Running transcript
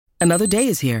Another day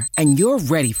is here, and you're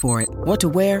ready for it. What to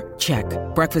wear? Check.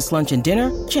 Breakfast, lunch, and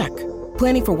dinner? Check.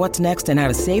 Planning for what's next and how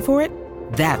to save for it?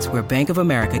 That's where Bank of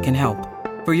America can help.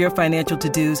 For your financial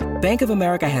to-dos, Bank of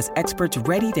America has experts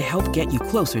ready to help get you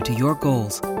closer to your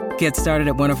goals. Get started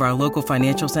at one of our local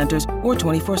financial centers or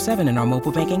 24/7 in our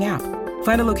mobile banking app.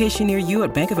 Find a location near you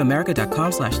at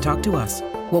bankofamerica.com/talktous.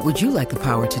 What would you like the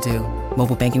power to do?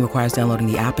 Mobile banking requires downloading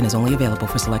the app and is only available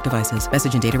for select devices.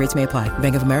 Message and data rates may apply.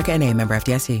 Bank of America N.A., member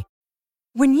FDIC.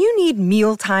 When you need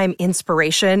mealtime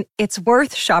inspiration, it's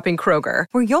worth shopping Kroger,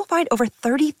 where you'll find over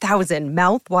 30,000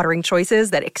 mouth-watering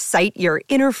choices that excite your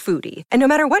inner foodie. And no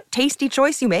matter what tasty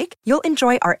choice you make, you'll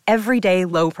enjoy our everyday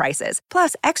low prices,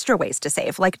 plus extra ways to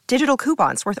save, like digital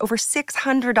coupons worth over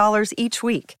 $600 each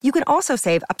week. You can also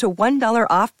save up to $1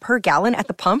 off per gallon at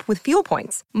the pump with fuel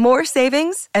points. More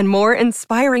savings and more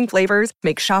inspiring flavors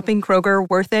make shopping Kroger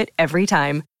worth it every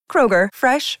time. Kroger,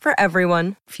 fresh for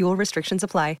everyone. Fuel restrictions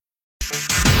apply.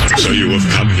 So you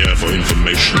have come here for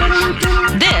information.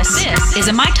 This is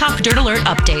a My Talk Dirt Alert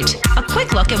update. A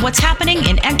quick look at what's happening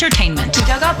in entertainment. We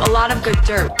dug up a lot of good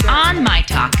dirt. On My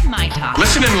Talk. My Talk.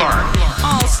 Listen and learn.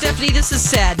 Oh, Stephanie, this is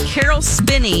sad. Carol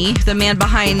Spinney, the man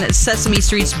behind Sesame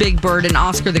Street's Big Bird and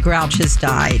Oscar the Grouch, has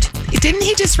died. Didn't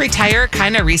he just retire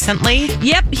kind of recently?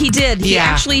 Yep, he did. He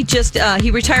actually just, he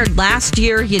retired last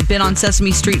year. He had been on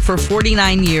Sesame Street for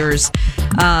 49 years.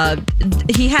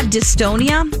 He had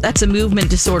dystonia. That's a movement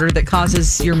disorder that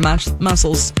causes your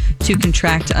muscles to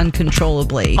contract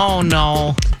uncontrollably. Oh,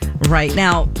 no. Right.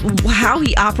 Now, how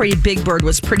he operated Big Bird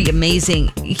was pretty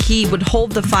amazing. He would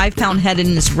hold the 5-pound head in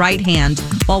his right hand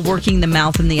while working the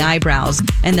mouth and the eyebrows.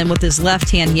 And then with his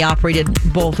left hand, he operated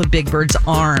both of Big Bird's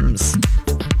arms.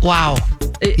 Wow.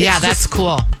 Yeah, that's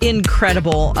cool.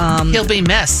 Incredible. He'll be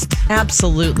missed.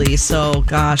 Absolutely. So,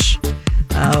 gosh,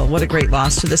 what a great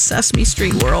loss to the Sesame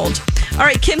Street world. All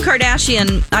right, Kim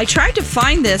Kardashian. I tried to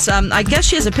find this. I guess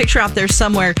she has a picture out there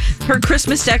somewhere. Her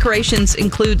Christmas decorations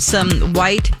include some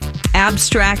white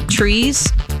abstract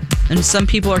trees, and some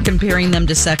people are comparing them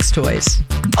to sex toys.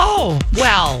 Oh,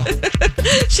 well.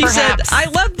 She perhaps. said, I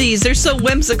love these. They're so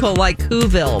whimsical, like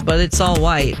Whoville, but it's all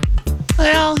white.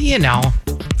 Well, you know,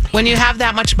 when you have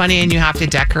that much money and you have to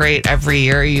decorate every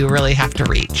year, you really have to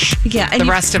reach. Yeah, and the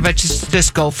rest of it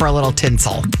just go for a little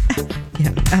tinsel.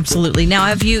 Yeah, absolutely.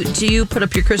 Now, do you put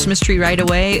up your Christmas tree right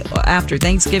away after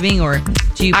Thanksgiving, or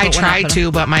do you? I try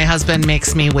to, but my husband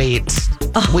makes me wait.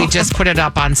 Oh. We just put it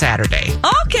up on Saturday.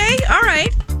 Okay, all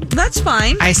right, that's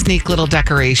fine. I sneak little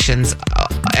decorations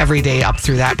every day up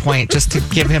through that point just to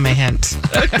give him a hint.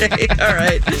 Okay, all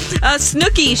right.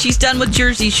 Snooki, she's done with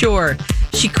Jersey Shore.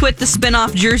 She quit the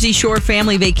spinoff Jersey Shore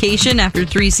Family Vacation after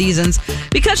 3 seasons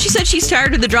because she said she's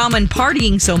tired of the drama and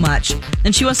partying so much,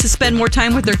 and she wants to spend more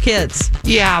time with her kids.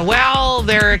 Yeah, well,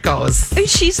 there it goes.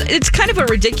 It's kind of a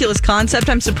ridiculous concept.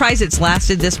 I'm surprised it's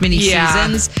lasted this many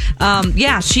seasons.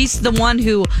 She's the one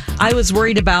who I was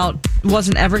worried about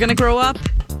wasn't ever going to grow up.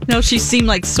 No, she seemed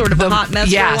like sort of a hot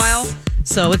mess for a while.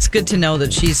 So it's good to know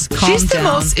that she's calmed down. She's the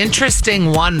most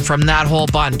interesting one from that whole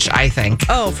bunch, I think.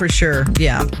 Oh, for sure.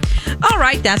 Yeah. All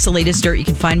right. That's the latest dirt. You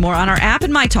can find more on our app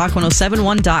and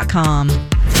mytalk1071.com.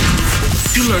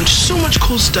 You learned so much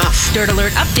cool stuff. Dirt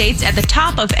Alert updates at the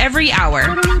top of every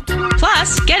hour.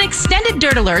 Plus, get extended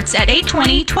Dirt Alerts at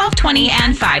 8:20, 12:20,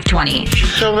 and 5:20.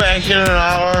 Come back in an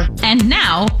hour. And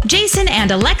now, Jason and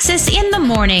Alexis in the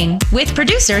morning with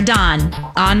producer Don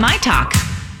on My Talk.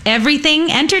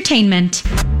 Everything Entertainment.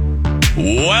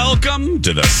 Welcome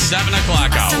to the 7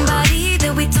 o'clock hour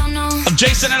of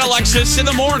Jason and Alexis in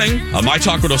the morning on My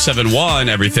Talk 1071,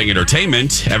 Everything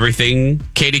Entertainment, everything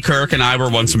Katie Couric and I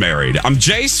were once married. I'm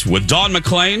Jace with Dawn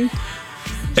McClain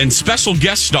and special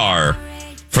guest star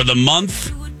for the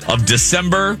month of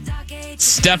December,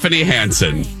 Stephanie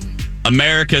Hansen,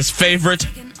 America's favorite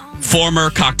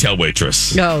former cocktail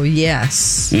waitress. Oh,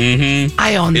 yes. Mm-hmm.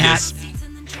 I own that.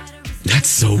 That's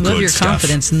so good. Love your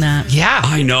confidence in that. Yeah.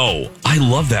 I know. I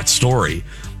love that story.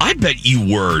 I bet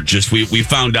you were we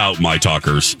found out, my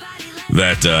talkers,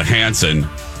 that Hansen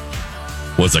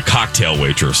was a cocktail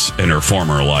waitress in her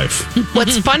former life.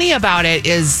 What's funny about it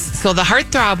is, so the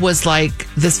Heartthrob was like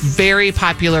this very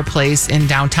popular place in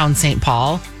downtown St.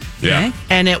 Paul. Yeah. Okay.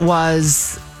 And it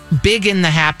was big in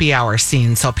the happy hour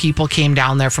scene. So people came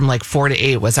down there from like 4 to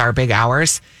 8 was our big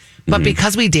hours. But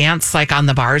because we danced like on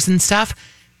the bars and stuff,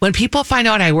 when people find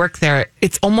out I work there,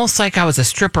 it's almost like I was a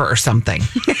stripper or something.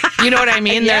 You know what I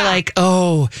mean? Yeah. They're like,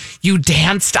 oh, you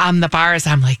danced on the bars.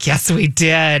 I'm like, yes, we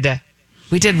did.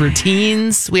 We did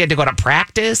routines. We had to go to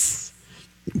practice.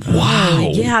 Wow.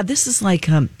 Yeah, this is like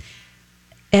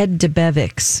Ed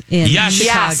DeBevick's in Chicago.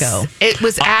 Yes. It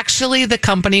was actually, the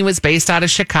company was based out of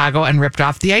Chicago and ripped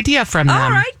off the idea from them.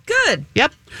 All right, good.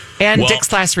 Yep. And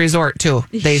Dick's Last Resort, too.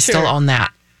 They still own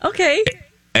that. Okay.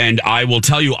 And I will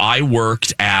tell you, I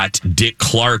worked at Dick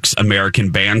Clark's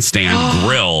American Bandstand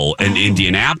Grill in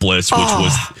Indianapolis, which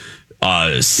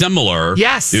was similar.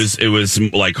 Yes. It was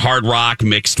like hard rock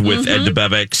mixed with Ed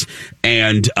DeBevick's.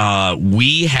 And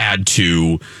we had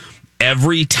to,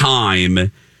 every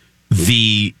time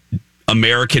the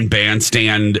American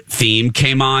Bandstand theme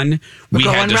came on, We're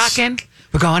going rockin'.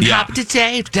 We're going hop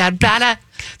today. Da-da-da.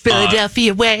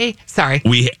 Philadelphia way. Sorry.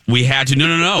 We had to,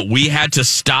 no. We had to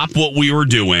stop what we were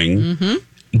doing,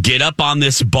 get up on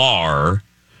this bar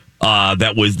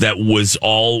that was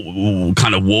all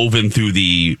kind of woven through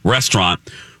the restaurant.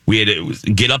 We had to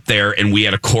get up there and we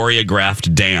had a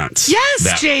choreographed dance. Yes,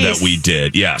 that we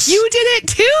did. Yes. You did it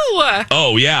too.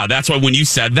 Oh, yeah. That's why when you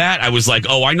said that, I was like,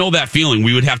 oh, I know that feeling.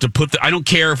 We would have to put I don't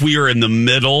care if we were in the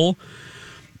middle.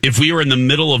 If we were in the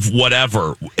middle of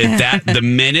whatever, the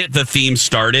minute the theme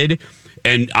started,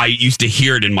 and I used to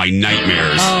hear it in my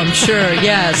nightmares. Oh, I'm sure.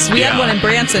 Yes. We had one in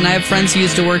Branson. I have friends who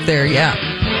used to work there. Yeah.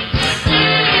 Here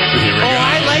we go.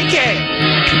 I like it.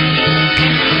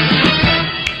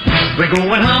 We're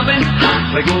going hopping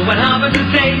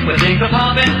today. We're think of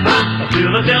hopping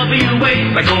Philadelphia way.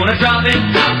 We're gonna drop it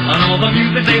on all the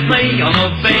music they play on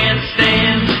the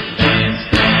bandstand.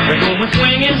 We're going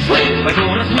swinging, we're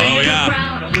gonna swing. Oh,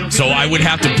 yeah. So I would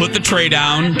have to put the tray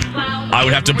down. I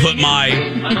would have to put my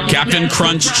Captain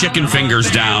Crunch chicken fingers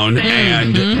down,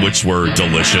 and which were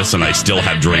delicious, and I still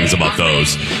have dreams about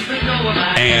those.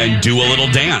 And do a little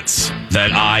dance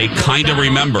that I kind of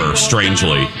remember,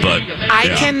 strangely, but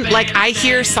I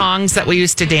hear songs that we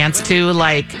used to dance to,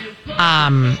 I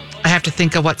have to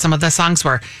think of what some of the songs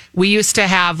were. We used to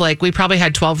have, we probably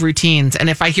had 12 routines, and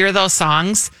if I hear those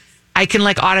songs, I can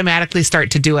automatically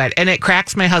start to do it. And it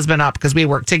cracks my husband up because we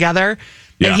work together.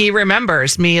 And he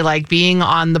remembers me being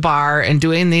on the bar and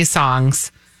doing these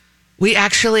songs. We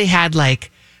actually had a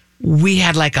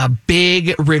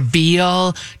big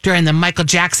reveal during the Michael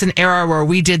Jackson era where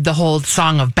we did the whole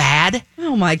song of Bad.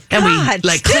 Oh my God. And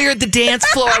we cleared the dance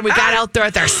floor. We got out there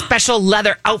with our special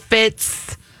leather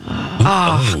outfits.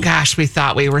 Oh gosh, we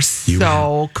thought we were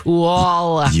so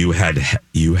cool. You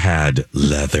had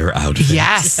leather outfits.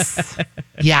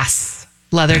 Yes.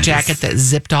 Leather jacket that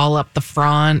zipped all up the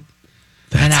front.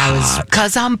 And I was,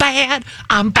 cause I'm bad.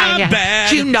 I'm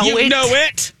bad. You know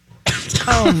it.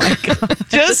 Oh my God.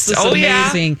 Just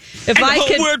amazing. If and I the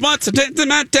could, whole word wants to take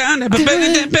them out down.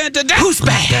 Who's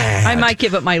bad? I might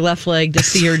give up my left leg to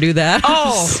see her do that.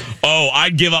 Oh,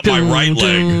 I'd give up my right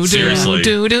leg. Seriously.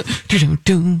 It's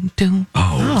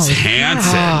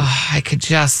Hanson. I could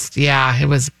just, it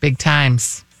was big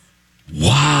times.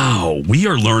 Wow. We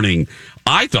are learning.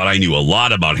 I thought I knew a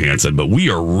lot about Hanson, but we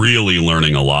are really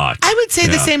learning a lot. I would say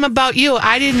the same about you.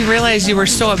 I didn't realize you were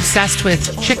so obsessed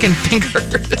with chicken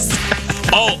fingers.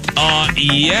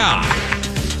 Yeah.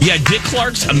 Yeah, Dick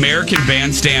Clark's American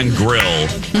Bandstand Grill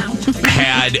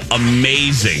had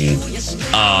amazing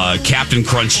Captain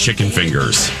Crunch chicken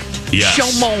fingers. Yes.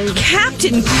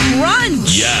 Captain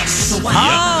Crunch. Yes.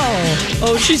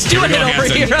 Oh, she's doing it over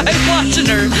Hanson. here. I'm watching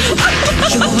her.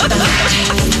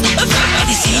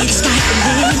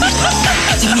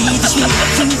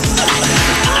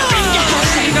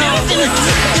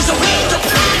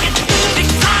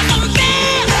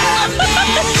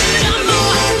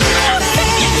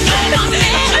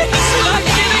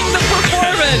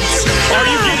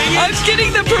 I'm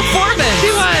getting the performance. She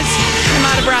was. I'm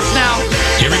out of breath now.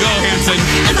 Here we go, Hanson.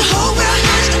 And the whole world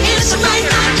hushed, and it's right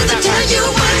now to tell you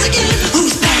once again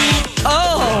who's bad.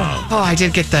 Oh, I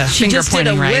did get the She finger just did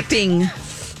pointing a right. whipping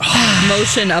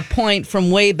motion, a point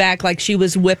from way back, like she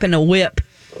was whipping a whip.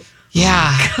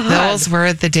 Yeah, those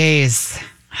were the days.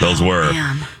 Those were.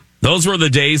 Those were the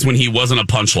days when he wasn't a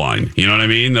punchline. You know what I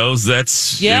mean?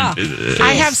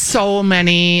 I have so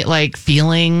many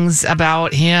feelings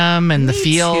about him and the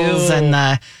feels too. and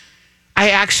the.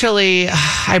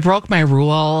 I broke my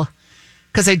rule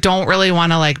because I don't really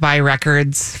want to buy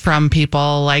records from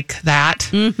people like that.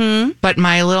 Mm-hmm. But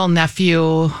my little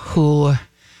nephew, who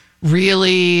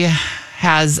really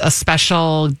has a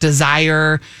special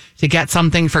desire to get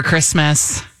something for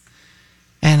Christmas.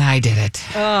 And I did it.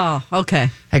 Oh,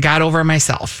 okay. I got over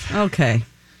myself. Okay.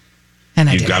 And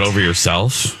I You did got it. over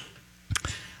yourself?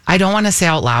 I don't want to say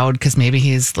out loud because maybe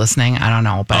he's listening. I don't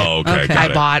know. But okay. Okay. Got I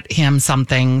it. bought him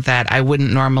something that I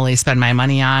wouldn't normally spend my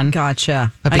money on.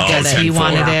 Gotcha. But I because get it. he 10-4.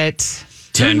 wanted it,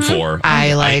 10-4.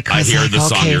 I I was hear like, the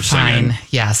song okay, you're fine. singing.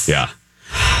 Yes. Yeah.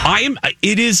 I'm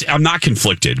not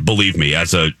conflicted, believe me, and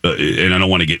I don't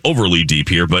want to get overly deep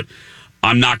here, but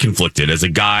I'm not conflicted. As a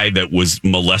guy that was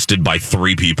molested by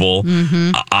 3 people,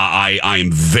 I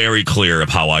am very clear of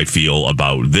how I feel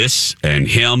about this and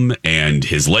him and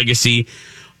his legacy.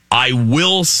 I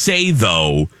will say,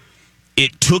 though,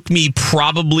 it took me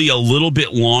probably a little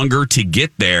bit longer to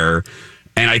get there.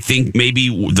 And I think maybe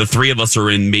the 3 of us are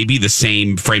in maybe the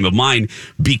same frame of mind,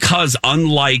 because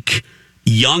unlike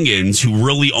youngins who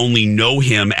really only know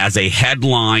him as a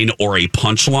headline or a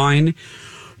punchline,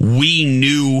 we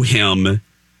knew him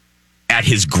at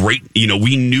his great,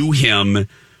 we knew him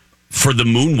for the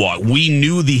moonwalk. We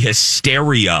knew the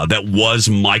hysteria that was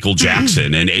Michael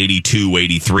Jackson in 82,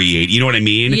 83, you know what I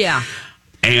mean? Yeah.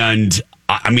 And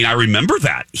I remember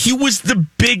that. He was the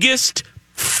biggest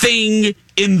thing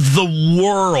in the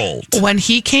world. When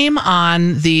he came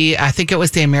on I think it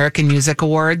was the American Music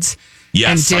Awards.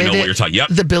 Yes, and I know what you're talking. Yep.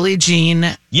 The Billie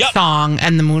Jean song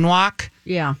and the moonwalk.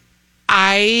 Yeah.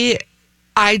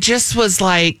 I just was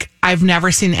like, I've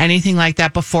never seen anything like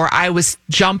that before. I was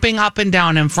jumping up and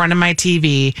down in front of my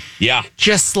TV. Yeah.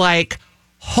 Just like,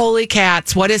 holy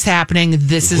cats, what is happening?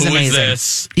 This is amazing. Who is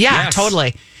this? Yeah, Yes.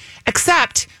 totally.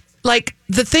 Except, like,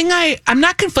 the thing I'm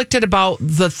not conflicted about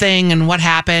the thing and what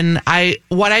happened.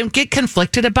 What I get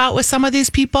conflicted about with some of these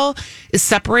people is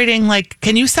separating, like,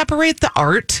 can you separate the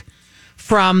art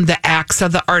from the acts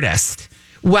of the artist?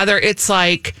 Whether it's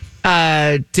like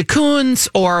DeCoons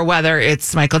or whether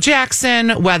it's Michael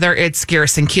Jackson, whether it's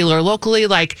Garrison Keillor locally,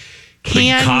 like,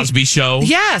 The Cosby Show.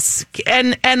 Yes.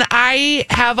 And I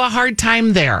have a hard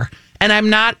time there. And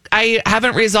I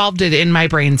haven't resolved it in my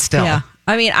brain still. Yeah.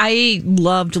 I mean, I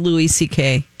loved Louis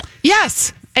C.K.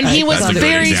 Yes. And he was That's a great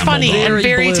very example, funny though. and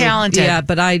very blue. talented. Yeah,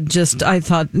 but I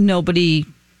thought nobody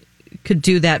could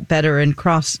do that better and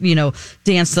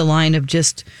dance the line of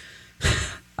just.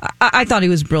 I thought he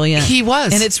was brilliant. He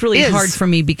was. And it's really hard for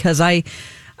me because I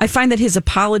find that his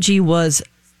apology was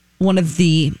one of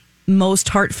the most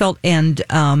heartfelt and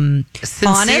honest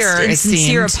and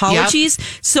sincere apologies. Yep.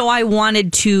 So I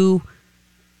wanted to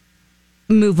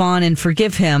move on and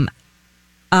forgive him.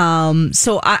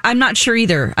 So I'm not sure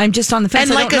either. I'm just on the fence.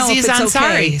 And I like don't know Aziz if it's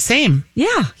Ansari, okay. same.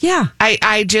 Yeah.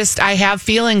 I have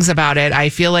feelings about it. I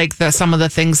feel like some of the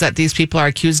things that these people are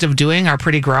accused of doing are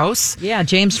pretty gross. Yeah,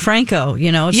 James Franco,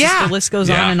 it's just the list goes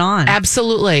on and on.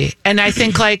 Absolutely. And I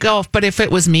think but if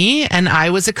it was me and I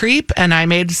was a creep and I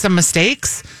made some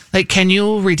mistakes, like, can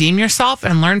you redeem yourself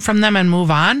and learn from them and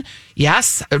move on?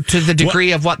 Yes. To the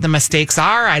degree of what the mistakes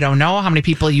are. I don't know how many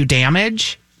people you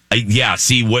damage. Yeah,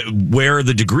 see where are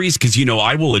the degrees? Because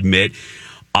I will admit,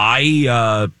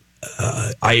 I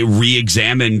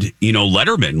re-examined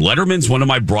Letterman. Letterman's one of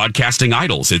my broadcasting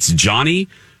idols. It's Johnny,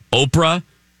 Oprah,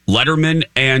 Letterman,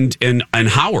 and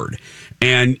Howard.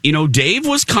 And Dave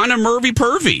was kind of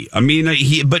pervy. I mean,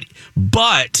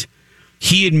 but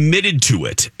he admitted to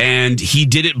it, and he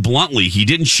did it bluntly. He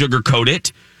didn't sugarcoat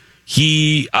it.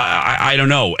 I don't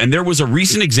know. And there was a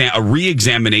recent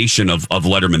re-examination of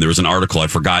Letterman. There was an article, I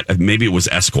forgot, maybe it was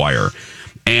Esquire.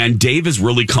 And Dave has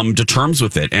really come to terms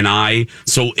with it. And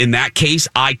so in that case,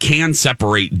 I can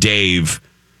separate Dave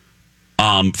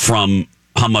from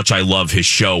how much I love his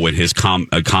show and his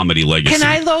comedy legacy. Can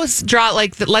I draw,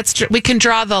 we can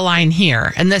draw the line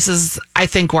here. And this is, I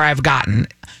think, where I've gotten.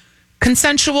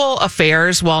 Consensual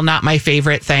affairs, while not my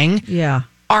favorite thing. Yeah.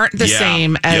 Aren't the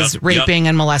same as raping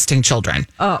and molesting children.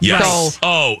 Oh, yes.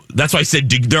 Right. That's why I said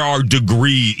there are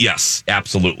degrees. Yes,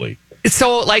 absolutely.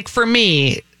 So, like, for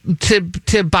me,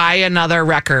 to buy another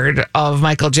record of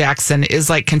Michael Jackson is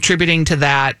like contributing to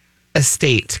that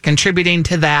estate, contributing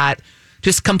to that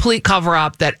just complete cover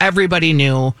up that everybody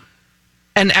knew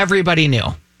and everybody knew,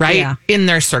 right? Yeah. In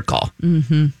their circle.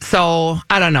 Mm-hmm. So,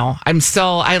 I don't know.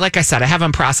 Like I said, I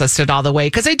haven't processed it all the way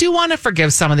because I do want to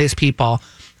forgive some of these people.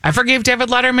 I forgave David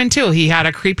Letterman, too. He had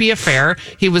a creepy affair.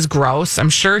 He was gross. I'm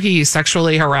sure he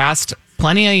sexually harassed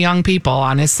plenty of young people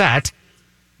on his set.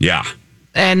 Yeah.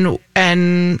 And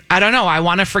I don't know. I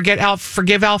want to forgive Al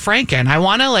Franken. I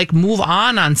want to, move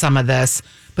on some of this.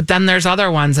 But then there's other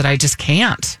ones that I just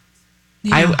can't.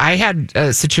 Yeah. I had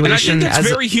a situation. And I think that's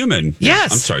very human.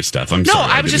 Yes. I'm sorry, Steph. I'm sorry.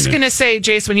 No, I was just going to say,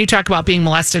 Jace, when you talk about being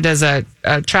molested as a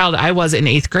child, I was in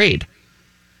 8th grade.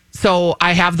 So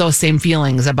I have those same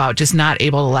feelings about just not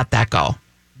able to let that go.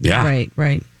 Yeah.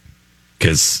 Right.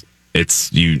 Because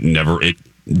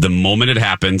the moment it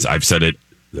happens, I've said it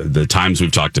the times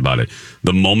we've talked about it,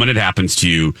 the moment it happens to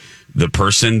you, the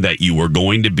person that you were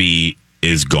going to be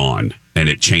is gone, and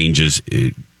it changes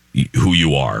who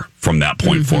you are from that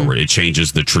point forward. It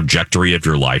changes the trajectory of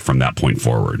your life from that point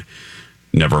forward.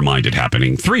 Never mind it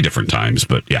happening 3 different times,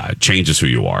 but yeah, it changes who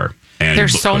you are. And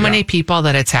There's so many people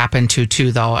that it's happened to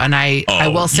too, though. And I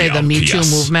will say the Me Too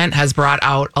movement has brought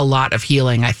out a lot of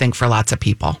healing, I think, for lots of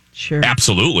people. Sure.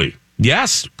 Absolutely.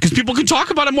 Yes. Because people can talk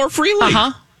about it more freely.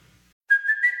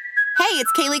 Hey,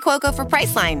 it's Kaylee Cuoco for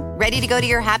Priceline. Ready to go to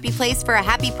your happy place for a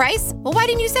happy price? Well, why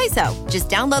didn't you say so? Just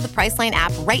download the Priceline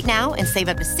app right now and save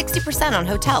up to 60% on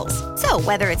hotels. So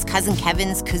whether it's Cousin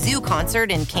Kevin's Kazoo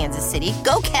concert in Kansas City,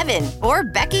 go Kevin, or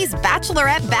Becky's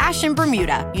Bachelorette Bash in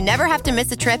Bermuda, you never have to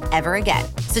miss a trip ever again.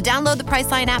 So download the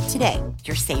Priceline app today.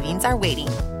 Your savings are waiting.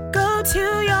 Go to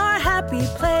your happy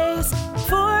place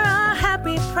for a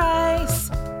happy price.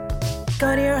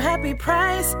 Go to your happy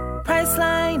price,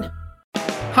 Priceline.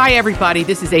 Hi, everybody.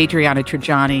 This is Adriana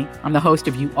Trajani. I'm the host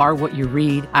of You Are What You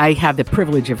Read. I have the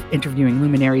privilege of interviewing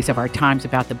luminaries of our times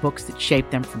about the books that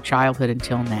shaped them from childhood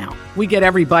until now. We get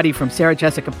everybody from Sarah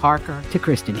Jessica Parker to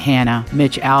Kristen Hanna,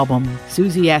 Mitch Albom,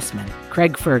 Susie Essman,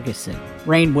 Craig Ferguson,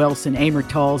 Rainn Wilson, Amor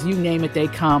Tolls, you name it, they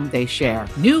come, they share.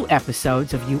 New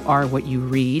episodes of You Are What You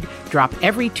Read drop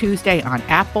every Tuesday on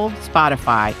Apple,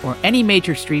 Spotify, or any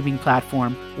major streaming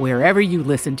platform wherever you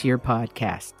listen to your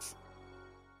podcasts.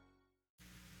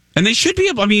 And they should be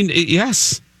able,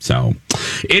 yes. So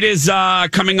it is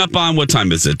coming up on, what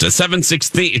time is it?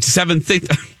 7:16,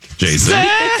 Jason.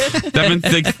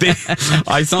 7:16.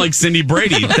 I sound like Cindy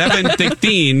Brady.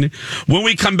 7:16. When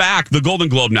we come back, the Golden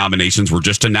Globe nominations were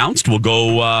just announced. We'll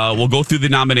go through the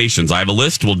nominations. I have a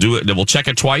list. We'll do it. We'll check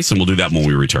it twice, and we'll do that when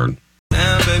we return.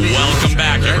 Welcome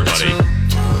back, everybody.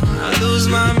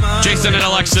 Jason and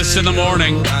Alexis in the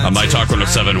morning on My Talk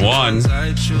 107.1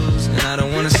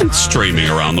 and streaming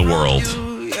around the world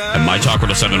at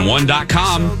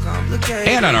MyTalk1071.com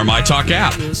and on our My Talk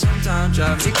app.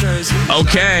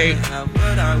 Okay,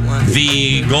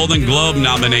 the Golden Globe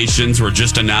nominations were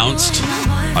just announced.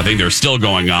 I think they're still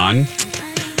going on,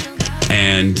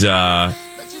 and I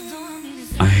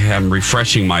am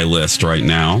refreshing my list right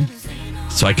now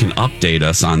so I can update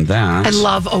us on that. I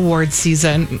love award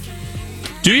season.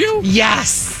 Do you?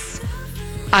 Yes.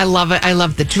 I love it. I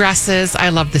love the dresses. I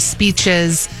love the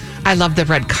speeches. I love the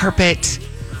red carpet.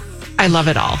 I love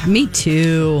it all. Me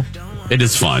too. It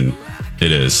is fun.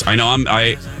 It is. I know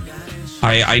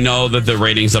I know that the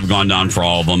ratings have gone down for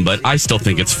all of them, but I still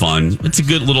think it's fun. It's a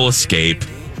good little escape.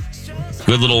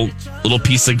 Good little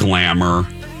piece of glamour.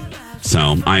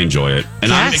 So I enjoy it.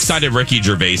 And I'm excited Ricky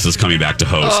Gervais is coming back to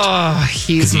host. Oh,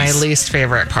 he's my least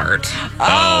favorite part. Oh,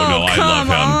 no, I love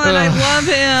him. I love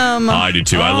him. I do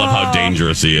too. I love how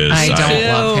dangerous he is. I don't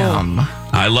love him.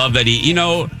 I love that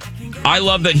I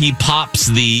love that he pops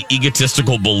the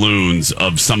egotistical balloons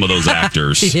of some of those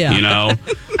actors. Yeah.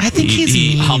 I think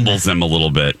he humbles them a little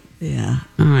bit. Yeah.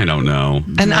 I don't know.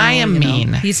 And I am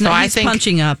mean. He's not. He's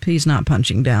punching up. He's not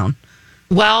punching down.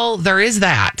 Well, there is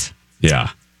that. Yeah.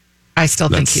 I still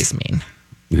think he's mean.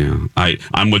 Yeah.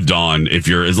 I'm with Dawn.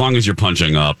 As long as you're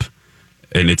punching up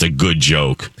and it's a good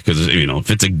joke, because if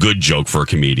it's a good joke for a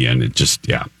comedian, it just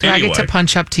Do I get to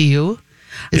punch up to you?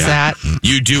 Is that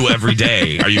you do every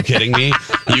day? Are you kidding me?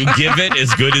 You give it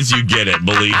as good as you get it.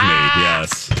 Believe me.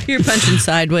 Yes. You're punching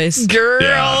sideways, girl.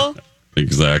 Yeah,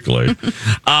 exactly.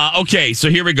 Okay, so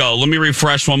here we go. Let me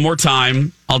refresh one more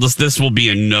time. This will be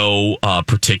in no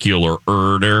particular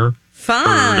order.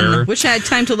 Fun. Wish I had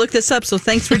time to look this up, so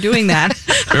thanks for doing that.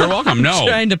 You're welcome. No.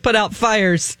 Trying to put out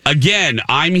fires. Again,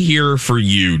 I'm here for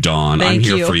you, Dawn. I'm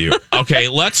here for you. Okay,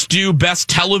 let's do best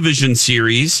television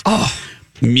series.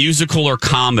 Musical or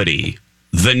comedy.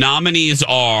 The nominees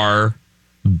are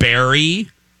Barry,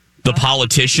 The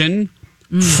Politician,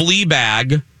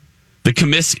 Fleabag, The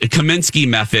Kaminsky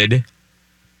Method,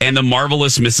 and The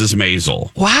Marvelous Mrs. Maisel.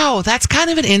 Wow, that's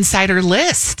kind of an insider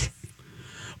list.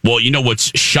 Well,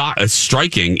 what's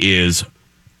striking is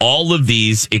all of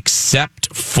these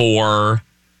except for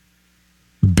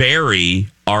Barry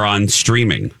are on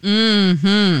streaming.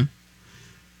 Mm-hmm.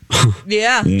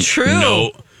 Yeah,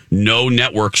 true. No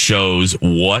network shows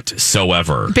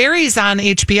whatsoever. Barry's on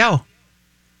HBO.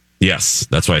 Yes,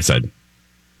 that's what I said.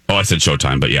 Oh, I said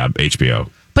Showtime, but yeah, HBO.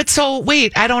 But so,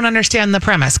 wait, I don't understand the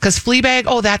premise. Because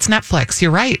Fleabag, that's Netflix.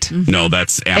 You're right. No,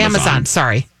 that's Amazon.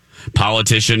 Sorry.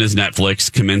 Politician is Netflix.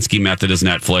 Kaminsky Method is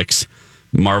Netflix.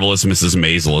 Marvelous Mrs.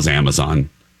 Maisel is Amazon.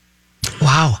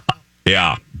 Wow.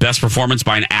 Yeah. Best performance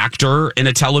by an actor in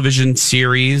a television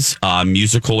series,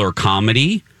 musical or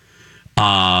comedy.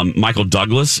 Michael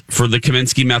Douglas for The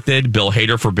Kaminsky Method. Bill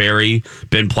Hader for Barry.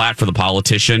 Ben Platt for The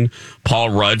Politician.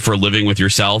 Paul Rudd for Living with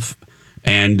Yourself.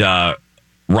 And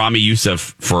Rami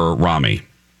Youssef for Rami.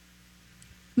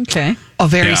 Okay. A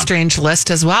very strange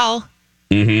list as well.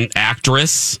 Mm-hmm.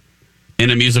 Actress in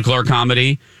a musical or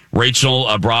comedy. Rachel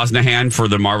Brosnahan for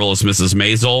The Marvelous Mrs.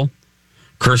 Maisel.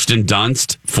 Kirsten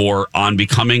Dunst for On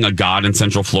Becoming a God in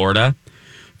Central Florida.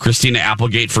 Christina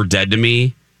Applegate for Dead to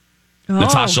Me.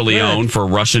 Natasha Lyonne for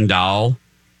Russian Doll.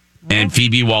 And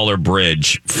Phoebe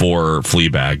Waller-Bridge for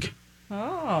Fleabag.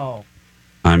 Oh.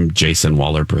 I'm Jason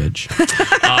Waller-Bridge.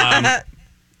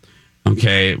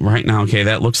 Okay, right now,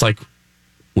 that looks like,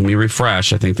 let me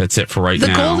refresh. I think that's it for now.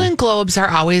 The Golden Globes are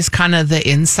always kind of the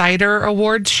insider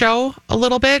awards show a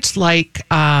little bit. Like,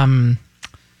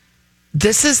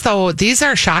 these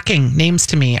are shocking names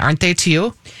to me, aren't they to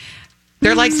you?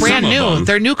 They're like brand new.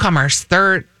 They're newcomers.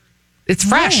 It's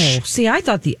fresh. No. See, I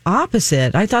thought the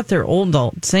opposite. I thought they're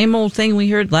old. Same old thing we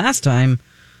heard last time.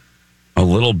 A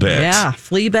little bit. Yeah.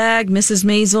 Fleabag, Mrs.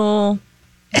 Maisel.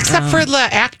 Except for the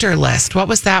actor list. What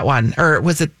was that one? Or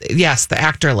was it, yes, the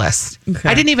actor list. Okay.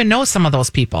 I didn't even know some of those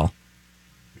people.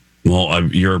 Well,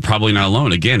 you're probably not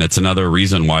alone. Again, it's another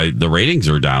reason why the ratings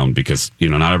are down because,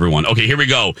 not everyone. Okay, here we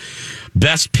go.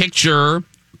 Best Picture,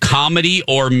 Comedy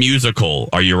or Musical.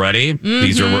 Are you ready? Mm-hmm.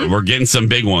 These are we're getting some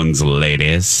big ones,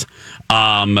 ladies.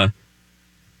 Dolmighty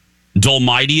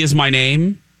Is My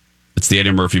Name. It's the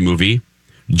Eddie Murphy movie.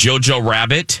 Jojo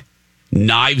Rabbit,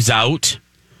 Knives Out,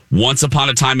 Once Upon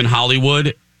a Time in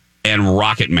Hollywood, and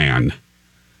Rocket Man.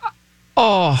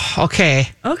 Oh, okay.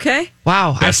 Okay.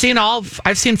 Wow. I've seen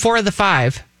 4 of the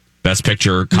 5. Best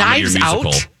Picture, Comedy Knives or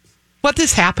Musical. Out? What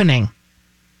is happening?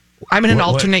 I'm in an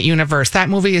alternate universe. That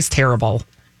movie is terrible.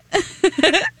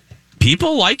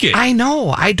 People like it. I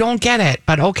know. I don't get it,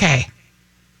 but okay.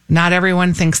 Not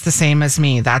everyone thinks the same as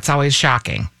me. That's always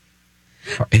shocking.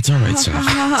 It's all right, Steph.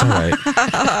 It's all right.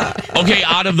 Okay,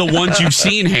 out of the ones you've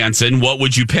seen, Hanson, what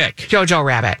would you pick? Jojo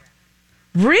Rabbit.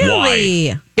 Really?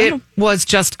 Why? It was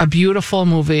just a beautiful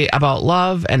movie about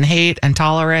love and hate and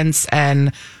tolerance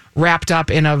and wrapped up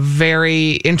in a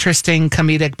very interesting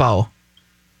comedic bow.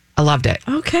 I loved it.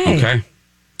 Okay.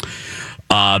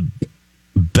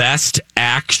 Best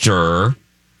Actor.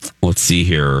 Let's see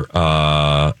here.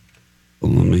 Let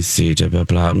me see.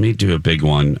 Let me do a big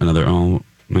one. Oh,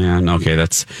 man. Okay,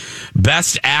 that's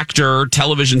Best Actor,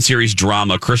 Television Series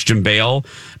Drama. Christian Bale,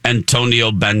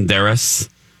 Antonio Banderas,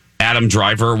 Adam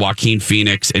Driver, Joaquin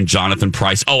Phoenix, and Jonathan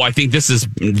Pryce. Oh, I think this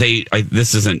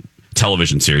isn't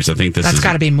television series. I think that's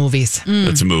got to be movies.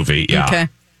 It's a movie, yeah. Okay.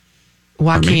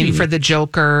 Joaquin for The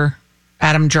Joker,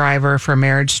 Adam Driver for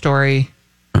Marriage Story.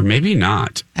 Or maybe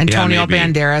not. Antonio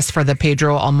Banderas for the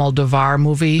Pedro Almodovar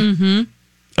movie. Mm-hmm.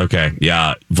 Okay,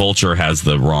 yeah. Vulture has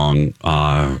the wrong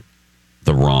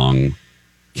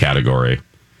category.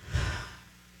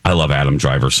 I love Adam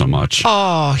Driver so much.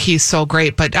 Oh, he's so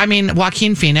great. But I mean,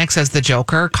 Joaquin Phoenix as the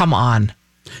Joker, come on.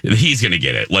 He's going to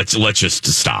get it. Let's just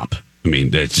stop. I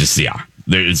mean, it's just, yeah.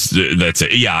 That's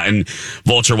it. Yeah, and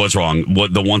Vulture was wrong.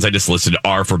 What the ones I just listed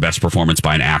are for best performance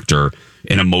by an actor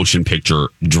in a motion picture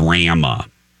drama.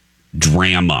 Let's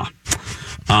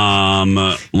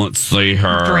see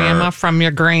her. Drama from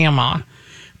your grandma.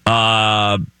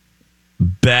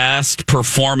 Best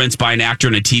performance by an actor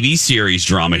in a TV series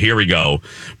drama. Here we go.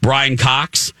 Brian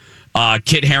Cox,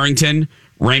 Kit Harington,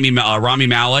 Rami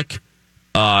Malek,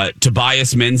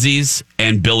 Tobias Menzies,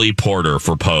 and Billy Porter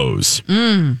for Pose.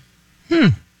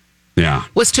 Yeah.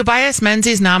 Was Tobias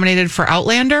Menzies nominated for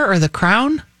Outlander or The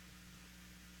Crown?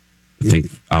 I think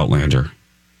Outlander.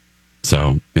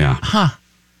 So, yeah. Huh.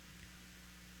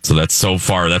 So that's so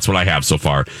far. That's what I have so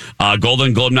far.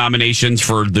 Golden Globe nominations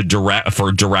for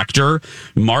director: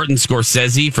 Martin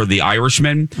Scorsese for The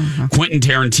Irishman, Quentin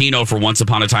Tarantino for Once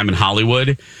Upon a Time in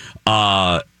Hollywood,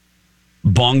 Bong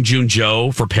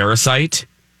Joon-ho for Parasite.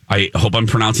 I hope I'm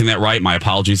pronouncing that right. My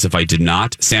apologies if I did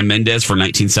not. Sam Mendes for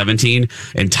 1917,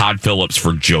 and Todd Phillips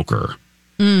for Joker.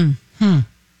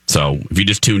 So if you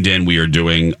just tuned in, we are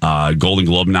doing Golden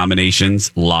Globe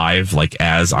nominations live, like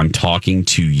as I'm talking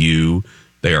to you.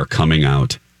 They are coming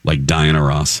out like Diana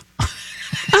Ross.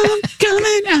 I'm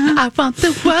coming out. I want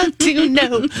the world to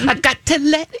know. I got to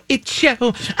let it show.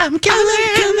 I'm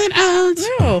coming out.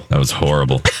 Oh. That was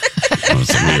horrible.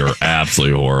 We were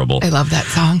absolutely horrible. I love that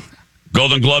song.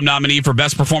 Golden Globe nominee for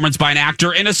Best Performance by an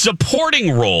Actor in a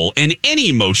Supporting Role in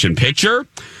Any Motion Picture.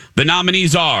 The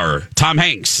nominees are Tom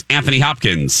Hanks, Anthony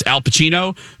Hopkins, Al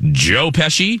Pacino, Joe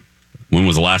Pesci. When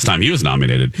was the last time he was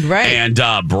nominated? Right. And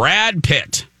Brad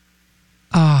Pitt.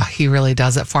 Oh, he really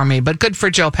does it for me. But good for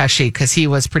Joe Pesci because he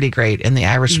was pretty great in The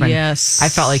Irishman. Yes. I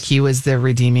felt like he was the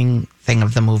redeeming thing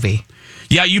of the movie.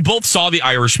 Yeah, you both saw The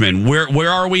Irishman. Where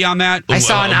are we on that? I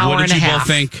saw an hour and a half. What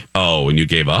did you both think? Oh, and you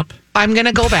gave up? I'm going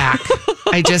to go back.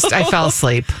 I fell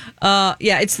asleep. Yeah,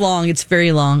 it's long. It's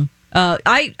very long.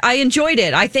 I enjoyed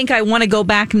it. I think I want to go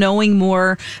back knowing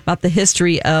more about the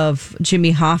history of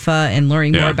Jimmy Hoffa and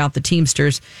learning more about the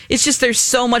Teamsters. It's just there's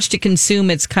so much to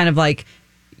consume. It's kind of like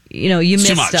you Too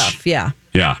miss much. stuff. Yeah.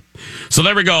 Yeah. So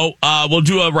there we go. We'll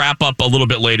do a wrap up a little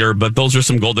bit later, but those are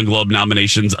some Golden Globe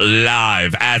nominations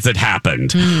live as it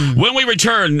happened. When we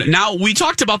return, now we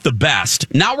talked about the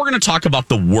best. Now we're going to talk about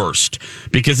the worst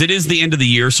because it is the end of the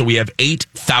year. So we have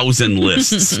 8,000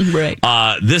 lists. Right.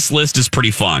 This list is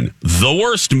pretty fun. The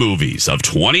worst movies of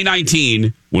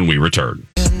 2019 when we return.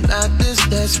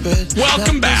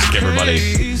 Welcome back,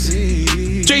 everybody.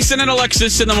 Jason and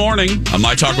Alexis in the morning on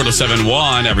My Talk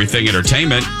 107.1, Everything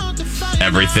Entertainment,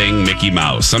 Everything Mickey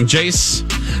Mouse. I'm Jace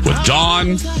with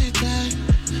Dawn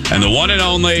and the one and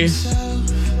only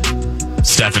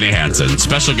Stephanie Hansen.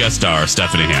 Special guest star,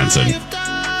 Stephanie Hansen.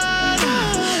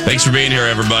 Thanks for being here,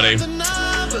 everybody.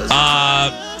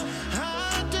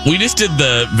 We just did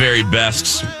the very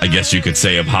best, I guess you could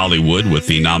say, of Hollywood with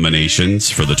the nominations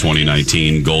for the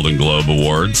 2019 Golden Globe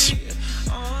Awards.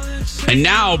 And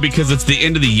now, because it's the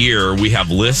end of the year, we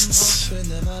have lists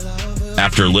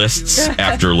after lists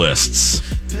after lists.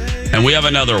 And we have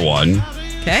another one.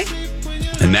 Okay.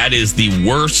 And that is the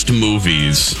worst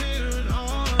movies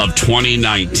of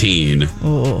 2019.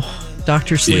 Oh,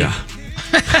 Dr. Sleep. Yeah.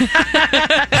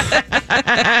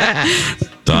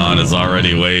 Dawn is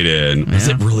already weighed in. Yeah. Is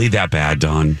it really that bad,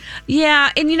 Dawn?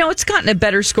 Yeah, and it's gotten a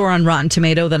better score on Rotten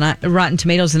Tomatoes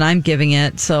than I'm giving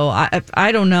it. So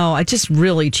I don't know. It's just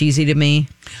really cheesy to me.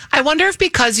 I wonder if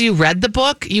because you read the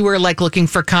book, you were like looking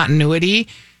for continuity,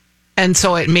 and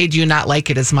so it made you not like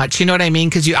it as much. You know what I mean?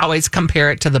 Because you always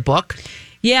compare it to the book.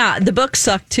 Yeah, the book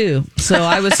sucked too. So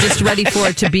I was just ready for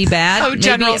it to be bad.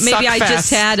 Maybe I just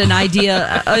had an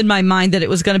idea in my mind that it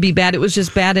was going to be bad. It was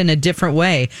just bad in a different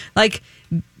way. I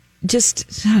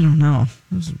don't know.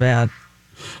 It was bad.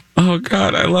 Oh,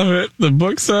 God, I love it. The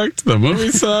book sucked. The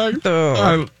movie sucked.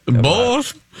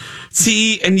 Both.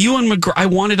 See, and Ewan McGregor, I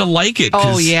wanted to like it.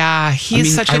 Oh, yeah.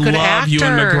 He's such a good actor. I love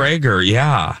Ewan McGregor,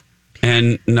 yeah.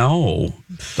 And no.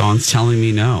 Dawn's telling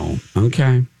me no.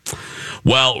 Okay.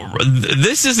 Well,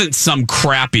 this isn't some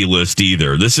crappy list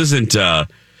either. This isn't...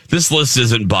 This list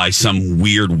isn't by some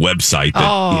weird website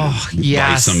that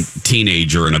by some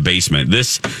teenager in a basement.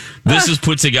 This is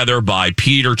put together by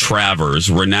Peter Travers,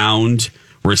 renowned,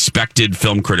 respected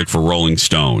film critic for Rolling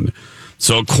Stone.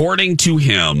 So according to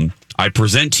him, I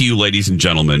present to you, ladies and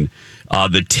gentlemen,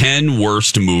 the 10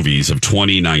 worst movies of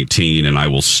 2019, and I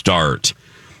will start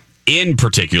in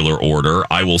particular order.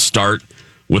 I will start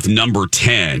with number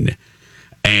 10,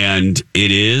 and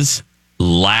it is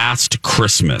Last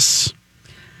Christmas.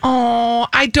 Oh,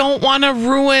 I don't want to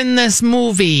ruin this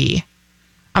movie.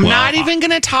 I'm not even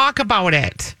going to talk about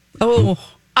it. Oh,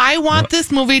 I want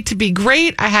this movie to be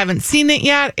great. I haven't seen it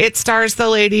yet. It stars the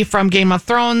lady from Game of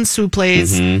Thrones who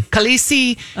plays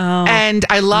Khaleesi. And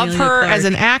I love Emilia her Clarke. as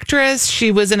an actress.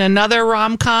 She was in another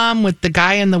rom-com with the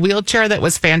guy in the wheelchair that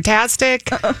was fantastic.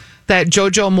 That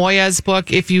Jojo Moyes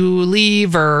book, If You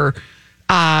Leave, or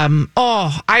I'm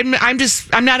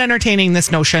not entertaining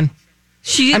this notion.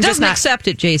 She doesn't accept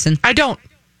it, Jason. I don't.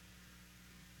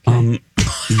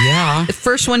 Yeah. The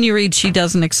first one you read, she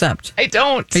doesn't accept. I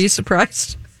don't. Are you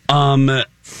surprised? No,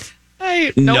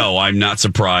 I'm not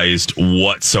surprised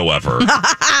whatsoever.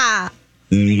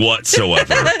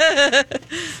 Whatsoever.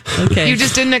 Okay. You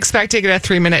just didn't expect to get a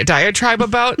 3-minute diatribe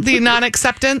about the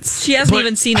non-acceptance? She hasn't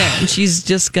even seen it, and she's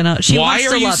just gonna. Why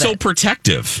are you so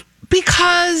protective?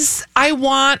 Because I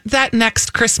want that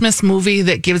next Christmas movie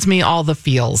that gives me all the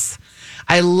feels.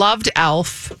 I loved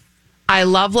Elf. I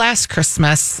love Last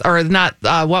Christmas, or not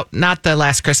the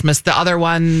Last Christmas, the other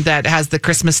one that has the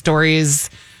Christmas stories.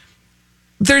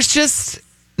 There's just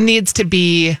needs to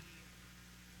be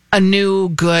a new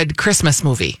good Christmas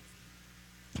movie.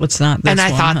 What's not this and I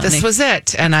one, thought honey? this was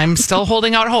it, and I'm still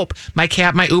holding out hope. My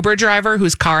Uber driver,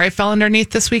 whose car I fell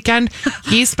underneath this weekend,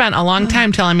 he spent a long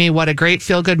time telling me what a great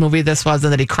feel-good movie this was,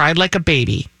 and that he cried like a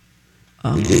baby.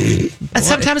 And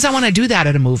sometimes I want to do that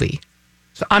at a movie.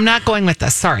 So I'm not going with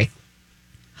this. Sorry.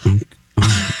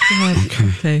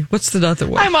 Okay. What's the other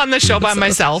one? I'm on the show by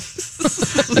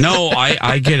myself. No,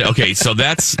 I get it. Okay, so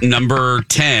that's number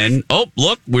 10. Oh,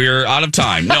 look, we're out of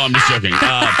time. No, I'm just joking.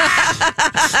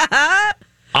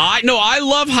 I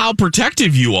love how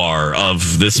protective you are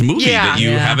of this movie that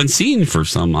you haven't seen for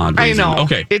some odd reason. I know.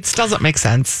 Okay. It doesn't make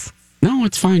sense. No,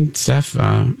 it's fine, Steph.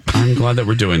 I'm glad that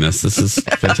we're doing this. This is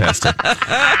fantastic.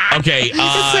 Okay.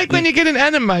 It's like when you get an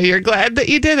enema, you're glad that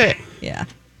you did it. Yeah.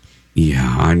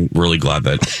 Yeah, I'm really glad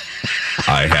that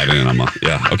I had an enema.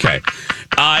 Yeah, okay.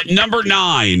 Number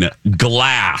 9,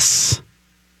 Glass.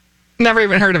 Never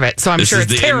even heard of it, so I'm sure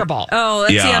it's terrible. Oh,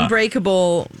 that's the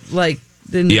Unbreakable, like,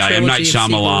 the new M. Night trilogy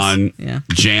of Shyamalan sequels.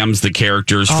 jams the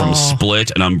characters from Split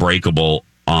and Unbreakable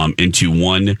into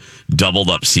one doubled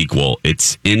up sequel.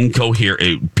 It's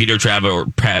incoherent. Peter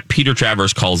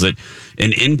Travers calls it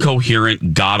an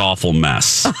incoherent, god awful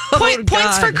mess.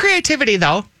 Points for creativity,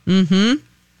 though.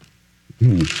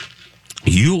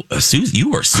 You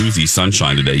are Susie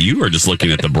Sunshine today. You are just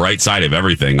looking at the bright side of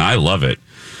everything. I love it.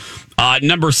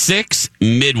 Number 6,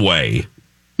 Midway.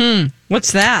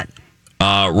 What's that?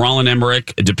 Roland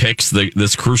Emmerich depicts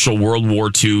this crucial World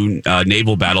War II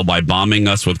naval battle by bombing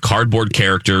us with cardboard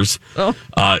characters.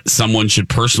 Someone should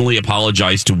personally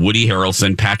apologize to Woody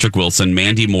Harrelson, Patrick Wilson,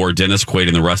 Mandy Moore, Dennis Quaid,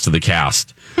 and the rest of the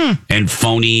cast. And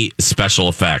phony special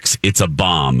effects. It's a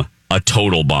bomb. A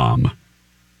total bomb.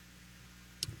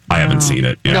 I haven't seen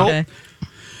it. Yeah. Okay.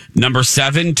 Number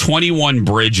 7, 21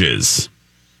 Bridges.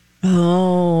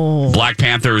 Black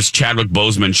Panther's Chadwick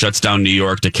Boseman shuts down New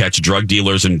York to catch drug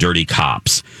dealers and dirty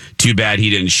cops. Too bad he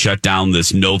didn't shut down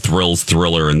this no-thrills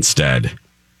thriller instead,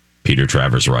 Peter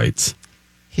Travers writes.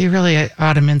 He really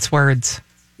ought to mince words.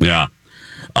 Yeah.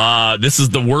 This is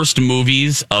the worst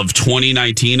movies of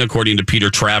 2019, according to Peter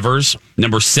Travers.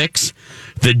 Number 6,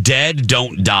 The Dead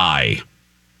Don't Die.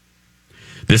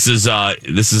 This is an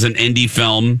indie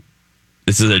film.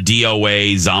 This is a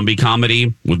DOA zombie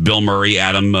comedy with Bill Murray,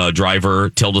 Adam Driver,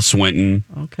 Tilda Swinton.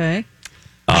 Okay.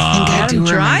 I think I do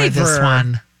remember this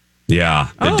one. Yeah.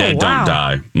 The Dead Don't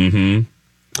Die.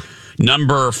 Mm-hmm.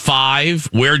 Number 5,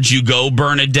 Where'd You Go,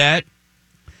 Bernadette?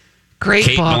 Great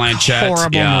Kate book. Blanchett.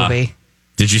 Horrible movie.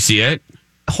 Did you see it?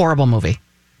 Horrible movie.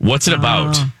 What's it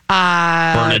about?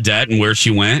 Bernadette and where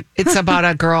she went? It's about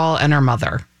a girl and her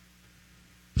mother.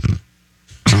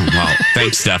 Oh, wow.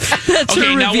 Thanks, Steph.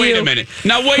 Okay, now wait a minute.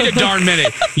 Now wait a darn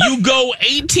minute. You go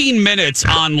 18 minutes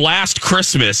on Last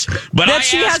Christmas, but that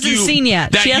she hasn't seen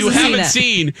yet. That you haven't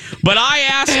seen. But I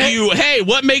ask you, hey,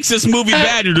 what makes this movie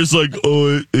bad? You're just like,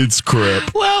 oh, it's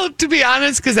crap. Well, to be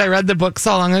honest, because I read the book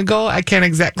so long ago, I can't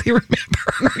exactly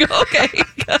remember. Okay.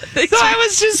 So I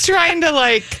was just trying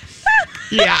to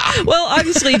yeah. Well,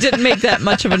 obviously, it didn't make that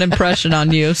much of an impression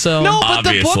on you. So no, but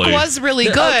the book was really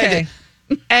good. Okay.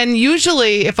 And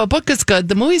usually, if a book is good,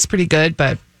 the movie's pretty good.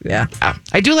 But yeah,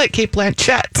 I do like Kate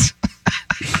Blanchett.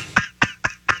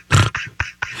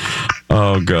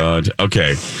 Oh, God.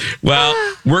 Okay. Well,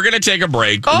 we're going to take a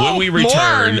break. When we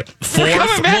return, we're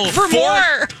coming back for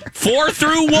more. 4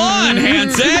 through 1,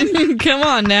 Hanson. Come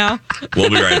on now. We'll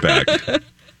be right back.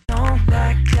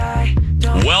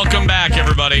 Welcome back,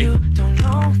 everybody.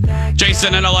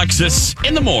 Jason and Alexis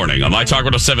in the morning on My Talk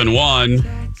 1071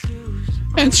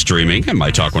 and streaming at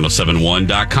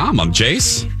MyTalk1071.com. I'm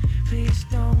Jace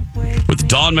with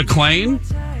Dawn McClain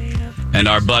and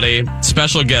our buddy,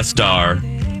 special guest star,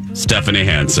 Stephanie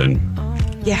Hansen.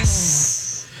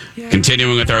 Yes.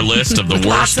 Continuing with our list of the worst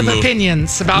Lots of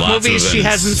opinions about movies she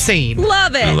hasn't seen.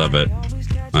 Love it. I love it.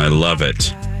 I love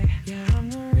it.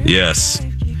 Yes.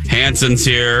 Hansen's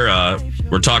here.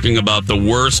 We're talking about the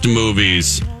worst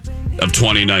movies of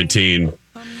 2019.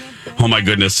 Oh, my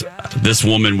goodness. This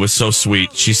woman was so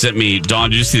sweet. She sent me... Dawn,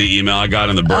 did you see the email I got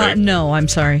in the break? No, I'm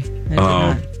sorry. I did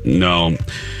not. No.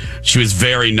 She was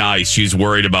very nice. She's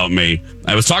worried about me.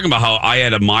 I was talking about how I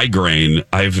had a migraine.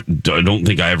 I don't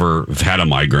think I ever have had a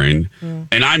migraine.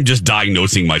 And I'm just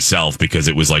diagnosing myself because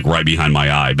it was right behind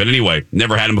my eye. But anyway,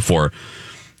 never had them before.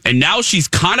 And now she's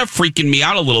kind of freaking me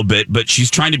out a little bit, but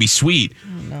she's trying to be sweet.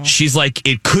 Oh, no. She's like,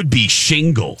 it could be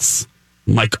shingles.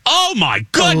 I'm like, oh my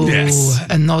goodness. Oh,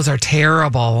 and those are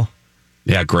terrible.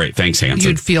 Yeah, great. Thanks, Hanson.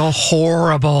 You'd feel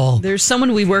horrible. There's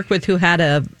someone we work with who had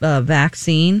a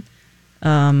vaccine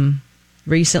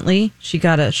recently. She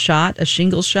got a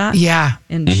shingles shot. Yeah.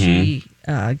 And she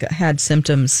had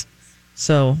symptoms.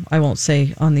 So I won't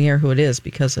say on the air who it is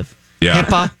because of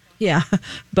HIPAA. Yeah.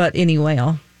 But anyway,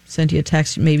 I'll send you a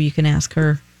text. Maybe you can ask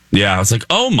her. Yeah, I was like,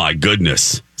 oh my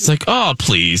goodness. It's like, oh,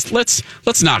 please, let's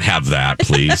not have that,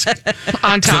 please.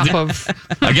 On top of,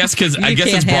 I guess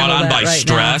it's brought on by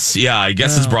stress. Now. Yeah, I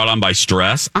guess it's brought on by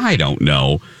stress. I don't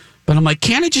know, but I'm like,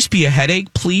 can it just be a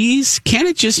headache, please? Can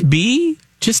it just be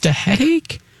just a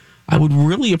headache? I would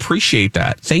really appreciate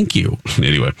that. Thank you.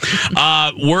 Anyway,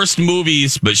 worst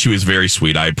movies, but she was very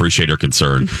sweet. I appreciate her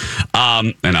concern.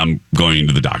 And I'm going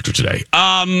to the doctor today.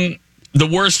 The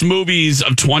worst movies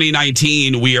of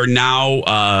 2019. We are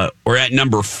now we're at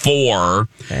number 4.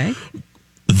 Okay.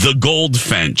 The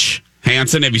Goldfinch.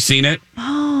 Hanson, have you seen it?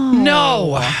 Oh.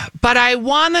 No, but I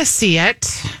want to see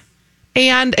it.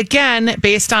 And again,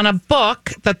 based on a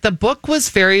book, that the book was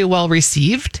very well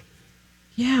received.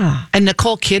 Yeah. And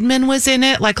Nicole Kidman was in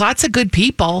it. Lots of good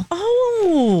people.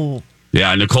 Oh.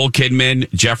 Yeah, Nicole Kidman,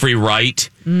 Jeffrey Wright,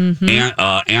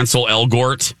 Ansel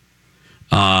Elgort.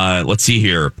 Let's see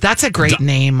here. That's a great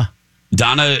name.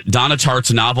 Donna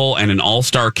Tartt's novel and an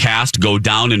all-star cast go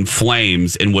down in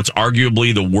flames in what's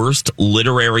arguably the worst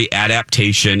literary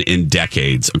adaptation in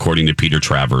decades, according to Peter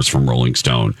Travers from Rolling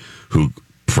Stone, who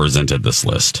presented this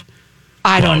list.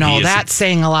 I don't know. That's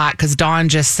saying a lot because Dawn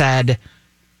just said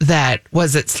that,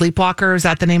 was it Sleepwalker? Is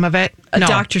that the name of it? No,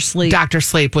 Dr. Sleep. Dr.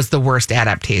 Sleep was the worst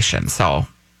adaptation. So,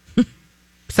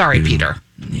 sorry, Peter.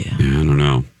 Yeah, I don't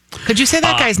know. Could you say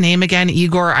that guy's name again?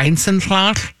 Igor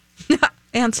Eisenstadt?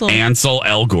 Ansel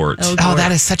Elgort. Oh,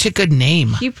 that is such a good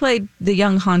name. He played the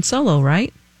young Han Solo,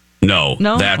 right? No,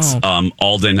 that's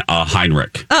Alden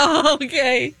Heinrich. Oh,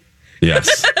 okay.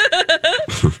 Yes.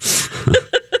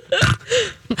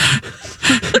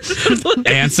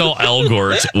 Ansel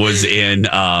Elgort was in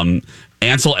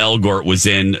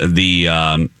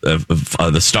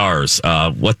the Stars.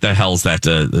 What the hell's that?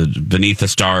 Beneath the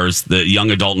Stars, the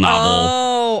young adult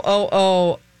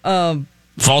novel.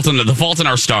 Fault in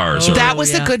Our Stars. That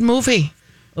was a good movie.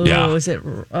 Yeah. Was it?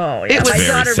 Oh, yeah. It was My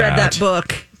daughter sad. read that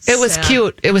book. It was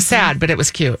cute. It was sad, but it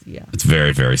was cute. Yeah. It's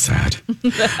very, very sad.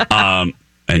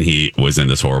 And he was in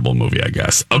this horrible movie, I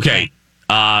guess. Okay.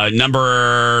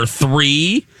 Number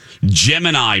 3,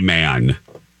 Gemini Man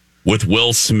with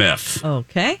Will Smith.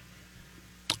 Okay.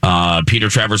 Peter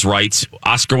Travers writes,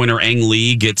 Oscar winner Ang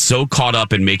Lee gets so caught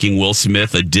up in making Will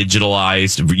Smith a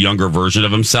digitalized, younger version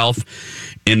of himself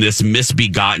in this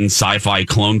misbegotten sci-fi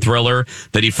clone thriller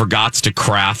that he forgets to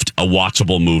craft a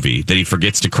watchable movie.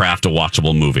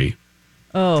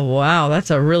 Oh, wow. That's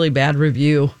a really bad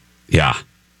review. Yeah.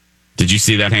 Did you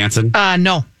see that, Hanson?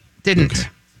 No, didn't. Okay.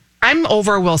 I'm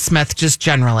over Will Smith just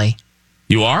generally.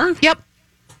 You are? Yep.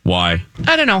 Why?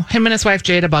 I don't know. Him and his wife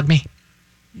Jada bug me.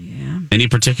 Yeah. Any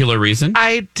particular reason?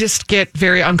 I just get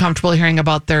very uncomfortable hearing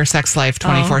about their sex life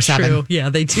 24/7. True. Yeah,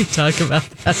 they do talk about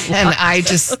that. And I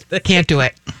just can't do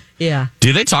it. Yeah.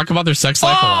 Do they talk about their sex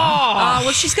life a lot?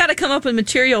 Well, she's got to come up with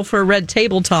material for Red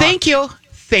Table Talk. Thank you.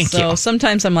 So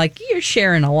sometimes I'm like, you're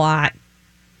sharing a lot.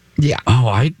 Yeah. Oh,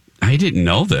 I didn't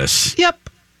know this. Yep.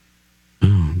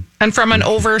 Oh. And from an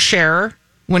oversharer,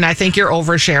 when I think you're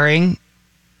oversharing,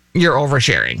 you're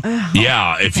oversharing.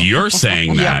 Yeah, if you're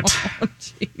saying that.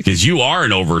 Because you are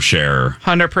an oversharer.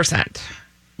 100%.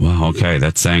 Well, okay,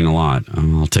 that's saying a lot.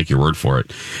 I'll take your word for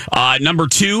it. Number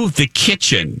 2, The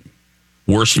Kitchen.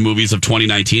 Worst movies of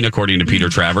 2019, according to Peter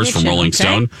Travers from Rolling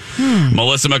Stone.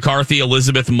 Melissa McCarthy,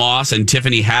 Elizabeth Moss, and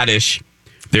Tiffany Haddish.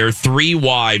 There are 3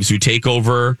 wives who take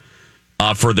over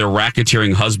for their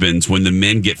racketeering husbands when the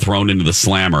men get thrown into the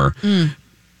slammer.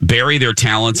 Bury their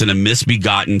talents in a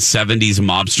misbegotten 70s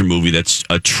mobster movie that's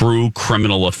a true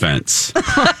criminal offense.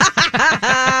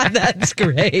 That's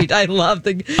great. I love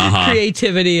the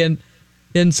creativity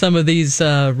in some of these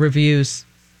reviews.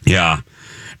 Yeah.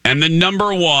 And the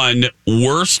number 1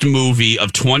 worst movie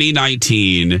of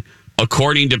 2019,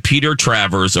 according to Peter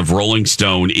Travers of Rolling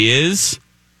Stone, is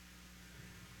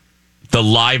the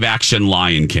live-action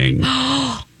Lion King.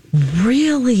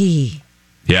 Really?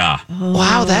 Yeah. Oh.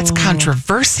 Wow, that's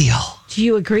controversial. Do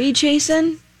you agree,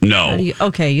 Jason? No.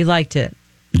 You liked it.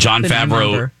 Jon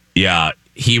Favreau. Yeah.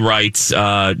 He writes,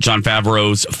 Jon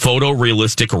Favreau's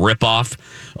photorealistic ripoff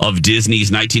of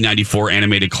Disney's 1994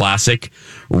 animated classic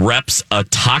reps a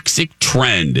toxic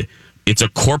trend. It's a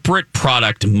corporate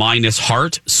product minus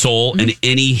heart, soul, and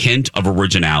any hint of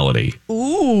originality.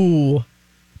 Ooh.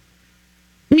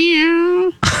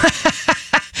 Meow.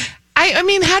 I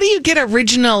mean, how do you get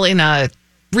original in a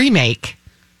remake?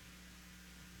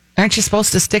 Aren't you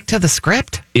supposed to stick to the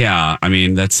script? Yeah, I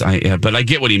mean but I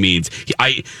get what he means.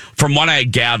 From what I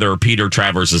gather, Peter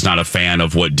Travers is not a fan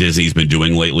of what Disney's been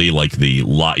doing lately, like the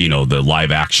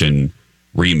live action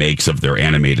remakes of their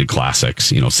animated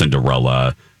classics.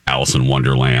 Cinderella, Alice in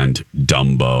Wonderland,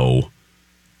 Dumbo,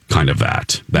 kind of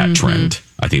that trend.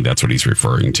 I think that's what he's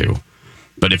referring to.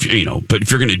 But if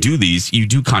you're going to do these, you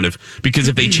do kind of, because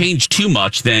if they change too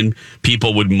much, then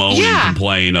people would moan and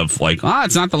complain of like,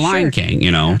 it's not the Lion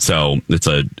King, So it's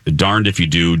a darned if you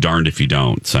do, darned if you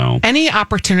don't. So any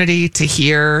opportunity to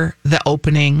hear the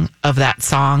opening of that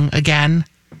song again,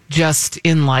 just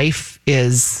in life,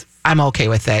 I'm okay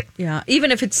with it. Yeah,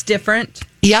 even if it's different.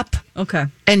 Yep. Okay.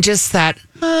 And just that.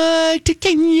 Thank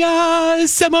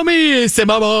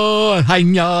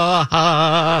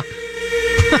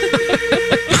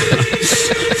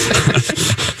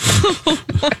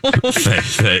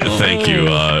you.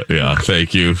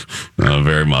 Thank you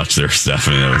very much there,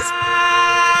 Stephanie.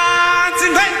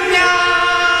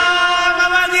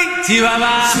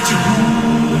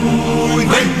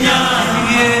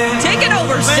 Take it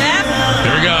over, Steph.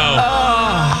 Here we go.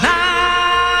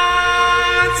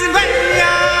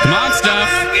 Come on, Steph.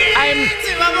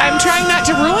 I'm trying not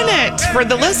to ruin it for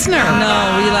the listener.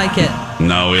 No, we like it.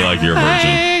 No, we like your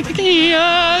version.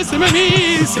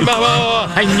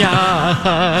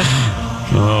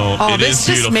 Oh, this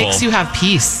just makes you have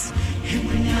peace.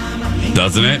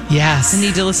 Doesn't it? Yes. I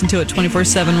need to listen to it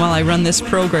 24/7 while I run this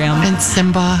program. And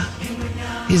Simba,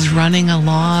 he's running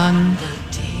along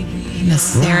in the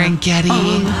Serengeti.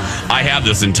 I have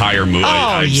this entire movie.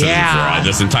 I've said it before.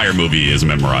 This entire movie is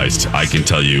memorized. I can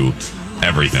tell you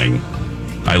everything.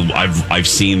 I've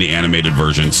seen the animated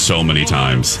version so many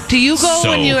times. Do you go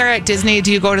when you are at Disney?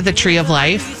 Do you go to the Tree of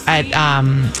Life at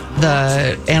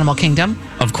the Animal Kingdom?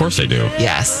 Of course I do.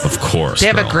 Yes, of course. They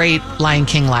have a great Lion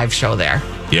King live show there.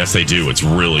 Yes, they do. It's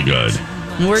really good.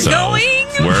 We're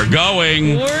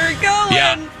going.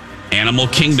 Yeah. Animal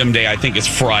Kingdom Day, I think, is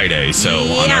Friday. So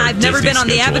I've never Disney been on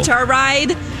the schedule. Avatar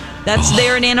ride. That's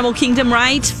there in Animal Kingdom,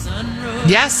 right?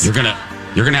 Yes. You're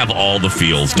gonna have all the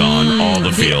feels, Dawn. All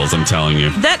the feels, I'm telling you.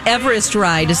 That Everest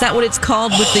ride, is that what it's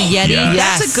called with the Yeti?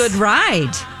 Yes. That's a good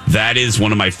ride. That is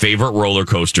one of my favorite roller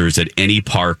coasters at any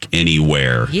park,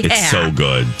 anywhere. Yeah. It's so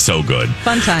good. So good.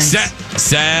 Fun times.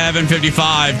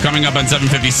 7:55 coming up on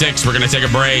 7:56. We're going to take a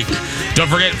break. Don't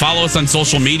forget, follow us on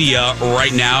social media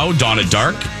right now. Dawn at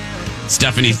Dark,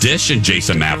 Stephanie's Dish, and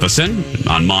Jason Matheson.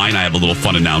 On mine, I have a little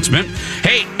fun announcement.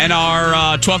 Hey, and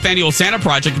our 12th annual Santa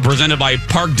Project presented by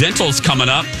Park Dental's coming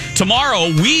up.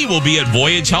 Tomorrow, we will be at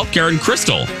Voyage Healthcare in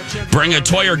Crystal. Bring a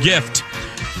toy or gift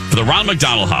for the Ronald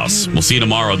McDonald House. We'll see you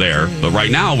tomorrow there. But right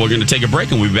now, we're going to take a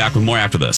break, and we'll be back with more after this.